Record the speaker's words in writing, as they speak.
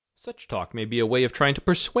Such talk may be a way of trying to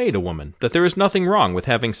persuade a woman that there is nothing wrong with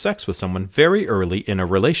having sex with someone very early in a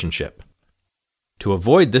relationship. To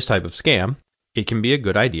avoid this type of scam, it can be a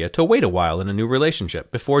good idea to wait a while in a new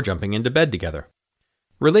relationship before jumping into bed together.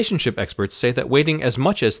 Relationship experts say that waiting as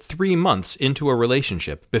much as 3 months into a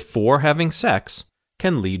relationship before having sex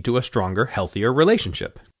can lead to a stronger, healthier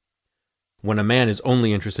relationship. When a man is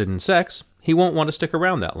only interested in sex, he won't want to stick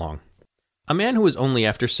around that long. A man who is only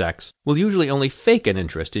after sex will usually only fake an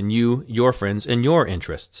interest in you, your friends, and your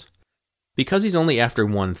interests. Because he's only after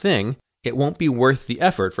one thing, it won't be worth the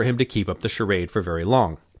effort for him to keep up the charade for very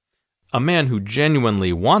long. A man who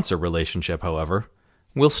genuinely wants a relationship, however,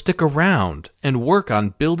 will stick around and work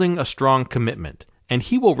on building a strong commitment, and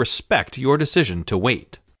he will respect your decision to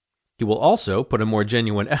wait. He will also put a more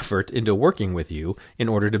genuine effort into working with you in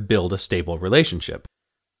order to build a stable relationship.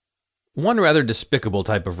 One rather despicable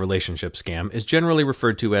type of relationship scam is generally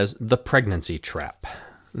referred to as the pregnancy trap.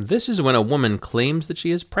 This is when a woman claims that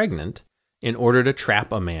she is pregnant in order to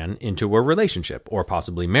trap a man into a relationship or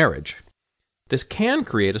possibly marriage. This can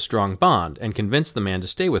create a strong bond and convince the man to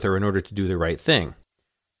stay with her in order to do the right thing.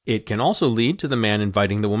 It can also lead to the man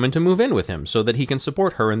inviting the woman to move in with him so that he can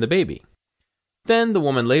support her and the baby. Then the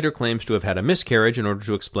woman later claims to have had a miscarriage in order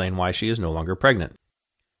to explain why she is no longer pregnant.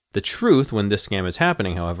 The truth when this scam is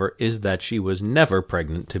happening, however, is that she was never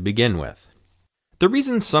pregnant to begin with. The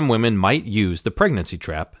reason some women might use the pregnancy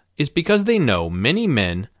trap is because they know many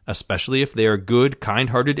men, especially if they are good,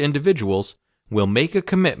 kind-hearted individuals, will make a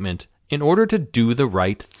commitment in order to do the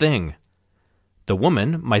right thing. The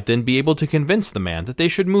woman might then be able to convince the man that they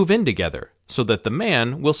should move in together, so that the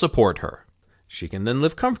man will support her. She can then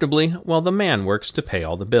live comfortably while the man works to pay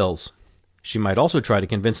all the bills. She might also try to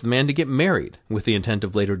convince the man to get married, with the intent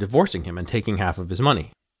of later divorcing him and taking half of his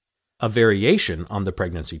money. A variation on the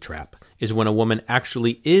pregnancy trap is when a woman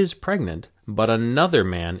actually is pregnant, but another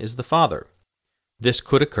man is the father. This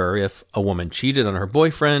could occur if a woman cheated on her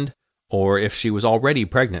boyfriend, or if she was already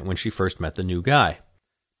pregnant when she first met the new guy.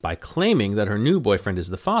 By claiming that her new boyfriend is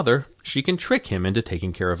the father, she can trick him into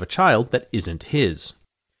taking care of a child that isn't his.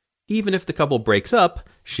 Even if the couple breaks up,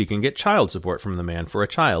 she can get child support from the man for a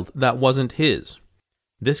child that wasn't his.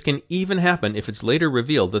 This can even happen if it's later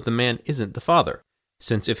revealed that the man isn't the father,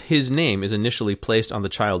 since if his name is initially placed on the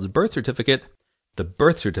child's birth certificate, the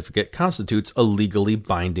birth certificate constitutes a legally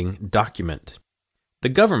binding document. The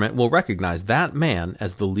government will recognize that man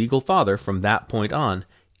as the legal father from that point on,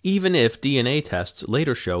 even if DNA tests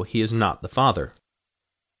later show he is not the father.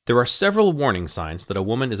 There are several warning signs that a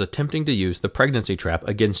woman is attempting to use the pregnancy trap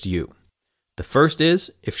against you. The first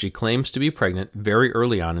is if she claims to be pregnant very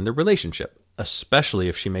early on in the relationship, especially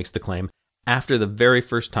if she makes the claim after the very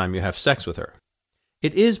first time you have sex with her.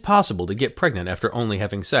 It is possible to get pregnant after only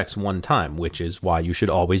having sex one time, which is why you should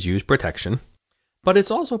always use protection. But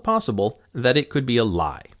it's also possible that it could be a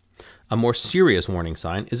lie. A more serious warning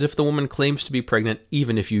sign is if the woman claims to be pregnant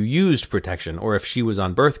even if you used protection or if she was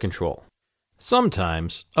on birth control.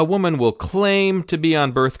 Sometimes, a woman will claim to be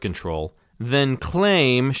on birth control, then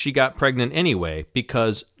claim she got pregnant anyway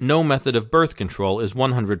because no method of birth control is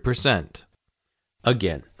 100%.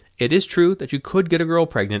 Again, it is true that you could get a girl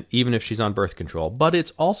pregnant even if she's on birth control, but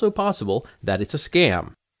it's also possible that it's a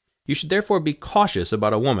scam. You should therefore be cautious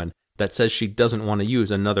about a woman that says she doesn't want to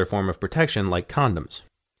use another form of protection like condoms.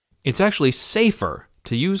 It's actually safer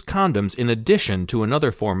to use condoms in addition to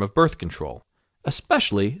another form of birth control,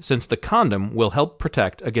 especially since the condom will help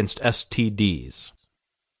protect against STDs.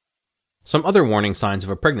 Some other warning signs of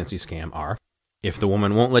a pregnancy scam are if the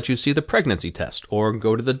woman won't let you see the pregnancy test or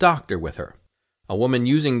go to the doctor with her. A woman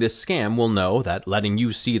using this scam will know that letting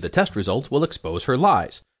you see the test results will expose her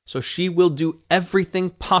lies, so she will do everything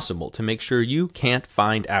possible to make sure you can't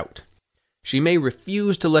find out. She may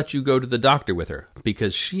refuse to let you go to the doctor with her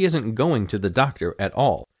because she isn't going to the doctor at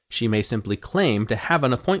all. She may simply claim to have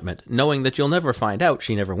an appointment, knowing that you'll never find out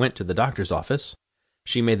she never went to the doctor's office.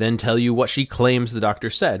 She may then tell you what she claims the doctor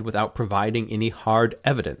said without providing any hard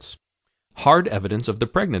evidence. Hard evidence of the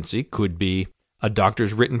pregnancy could be a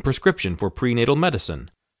doctor's written prescription for prenatal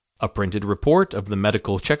medicine, a printed report of the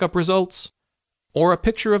medical checkup results, or a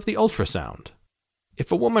picture of the ultrasound.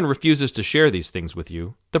 If a woman refuses to share these things with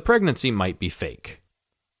you, the pregnancy might be fake.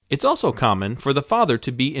 It's also common for the father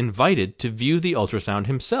to be invited to view the ultrasound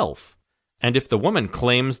himself, and if the woman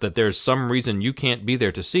claims that there's some reason you can't be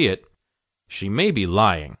there to see it, she may be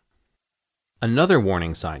lying. Another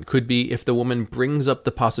warning sign could be if the woman brings up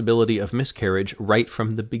the possibility of miscarriage right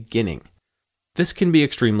from the beginning. This can be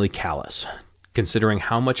extremely callous, considering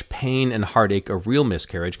how much pain and heartache a real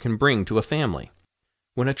miscarriage can bring to a family.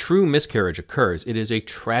 When a true miscarriage occurs, it is a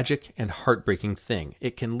tragic and heartbreaking thing.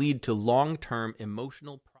 It can lead to long-term emotional problems.